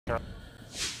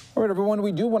All right, everyone,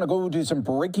 we do want to go to some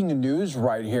breaking news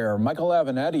right here. Michael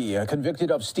Avenatti,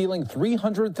 convicted of stealing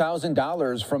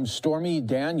 $300,000 from Stormy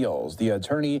Daniels. The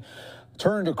attorney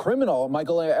turned criminal,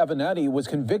 Michael Avenatti, was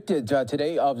convicted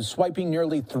today of swiping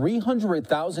nearly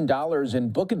 $300,000 in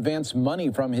book advance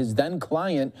money from his then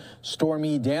client,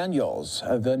 Stormy Daniels.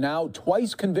 The now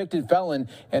twice convicted felon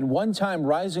and one-time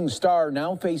rising star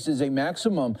now faces a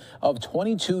maximum of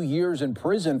 22 years in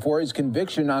prison for his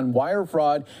conviction on wire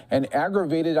fraud and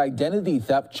aggravated identity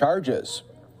theft charges.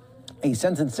 A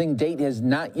sentencing date has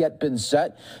not yet been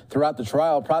set. Throughout the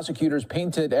trial, prosecutors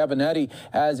painted Avenatti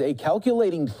as a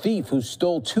calculating thief who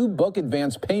stole two book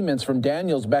advance payments from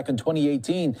Daniels back in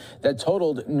 2018 that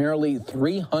totaled nearly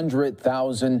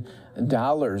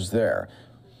 $300,000 there.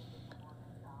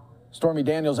 Stormy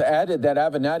Daniels added that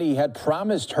Avenatti had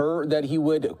promised her that he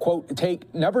would, quote,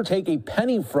 never take a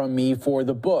penny from me for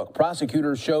the book.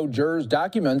 Prosecutors showed jurors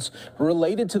documents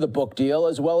related to the book deal,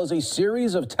 as well as a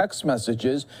series of text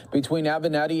messages between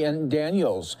Avenatti and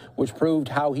Daniels, which proved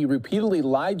how he repeatedly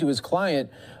lied to his client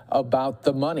about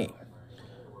the money.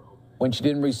 When she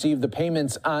didn't receive the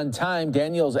payments on time,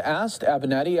 Daniels asked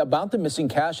Avenatti about the missing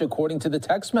cash according to the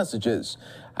text messages.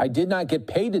 "I did not get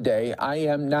paid today. I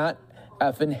am not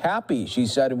effing happy," she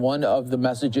said in one of the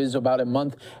messages about a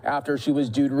month after she was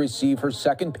due to receive her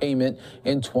second payment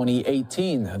in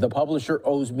 2018. "The publisher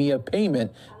owes me a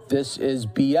payment. This is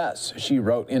BS," she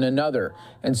wrote in another.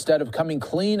 Instead of coming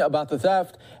clean about the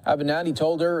theft, Avenatti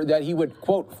told her that he would,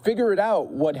 quote, figure it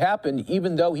out what happened,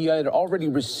 even though he had already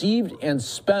received and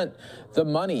spent the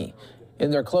money. In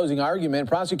their closing argument,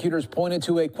 prosecutors pointed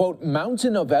to a, quote,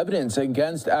 mountain of evidence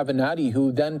against Avenatti,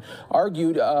 who then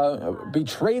argued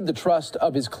betrayed the trust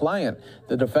of his client.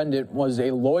 The defendant was a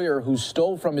lawyer who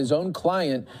stole from his own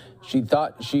client. She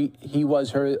thought he was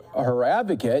her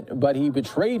advocate, but he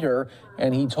betrayed her,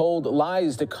 and he told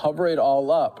lies to cover it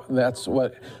all up. That's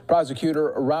what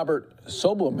prosecutor Robert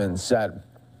Sobelman said.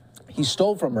 He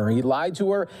stole from her, he lied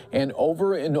to her, and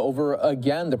over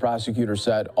again, the prosecutor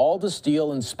said, all to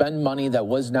steal and spend money that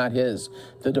was not his.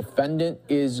 The defendant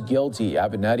is guilty.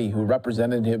 Avenatti, who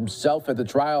represented himself at the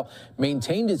trial,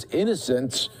 maintained his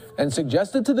innocence and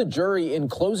suggested to the jury in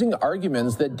closing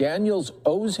arguments that Daniels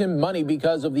owes him money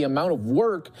because of the amount of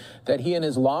work that he and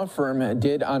his law firm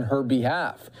did on her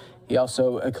behalf. He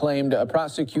also claimed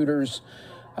prosecutors'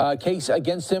 case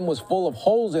against him was full of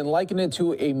holes and likened it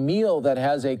to a meal that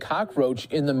has a cockroach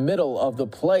in the middle of the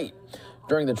plate.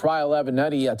 During the trial,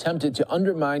 Avenatti attempted to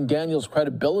undermine Daniels'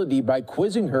 credibility by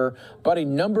quizzing her about a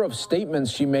number of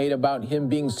statements she made about him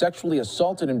being sexually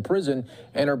assaulted in prison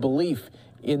and her belief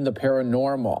in the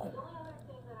paranormal.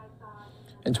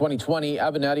 In 2020,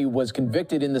 Avenatti was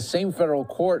convicted in the same federal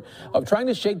court of trying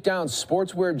to shake down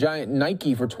sportswear giant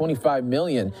Nike for $25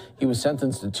 million. He was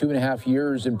sentenced to 2.5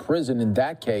 years in prison in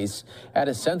that case. At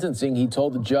his sentencing, he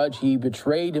told the judge he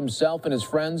betrayed himself and his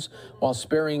friends while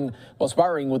sparring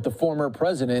with the former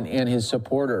president and his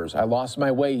supporters. "I lost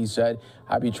my way," he said.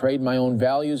 "I betrayed my own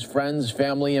values, friends,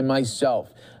 family, and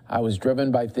myself. I was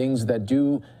driven by things that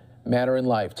do matter in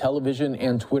life. Television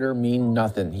and Twitter mean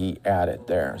nothing," he added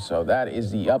there. So that is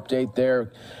the update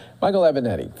there. Michael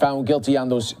Avenatti found guilty on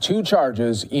those two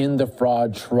charges in the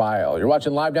fraud trial. You're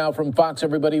watching Live Now from Fox,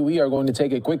 everybody. We are going to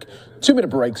take a quick 2-minute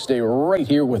break. Stay right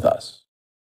here with us.